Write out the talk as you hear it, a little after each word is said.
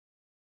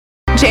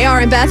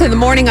JR and Beth in the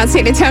morning on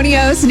San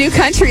Antonio's new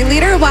country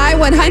leader,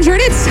 Y100.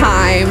 It's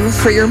time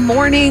for your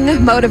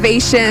morning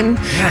motivation.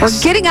 Yes.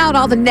 We're getting out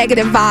all the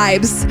negative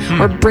vibes.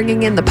 We're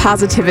bringing in the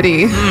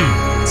positivity.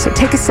 So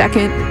take a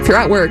second. If you're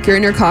at work, you're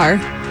in your car,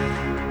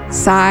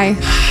 sigh,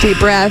 deep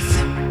breath.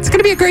 It's going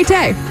to be a great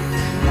day.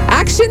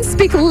 Actions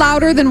speak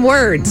louder than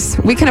words.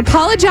 We can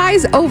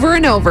apologize over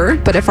and over,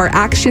 but if our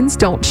actions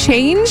don't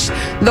change,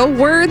 the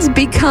words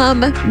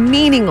become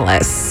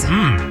meaningless.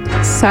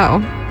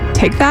 So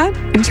take that,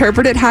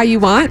 interpret it how you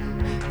want.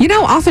 You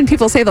know, often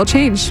people say they'll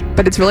change,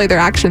 but it's really their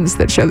actions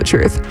that show the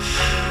truth.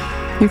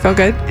 You feel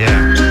good?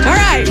 Yeah. All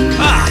right.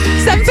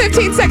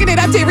 7:15 second date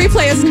update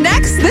replay is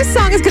next. This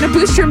song is going to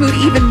boost your mood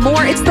even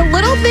more. It's the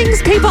little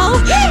things, people.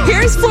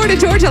 Here's Florida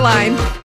Georgia line.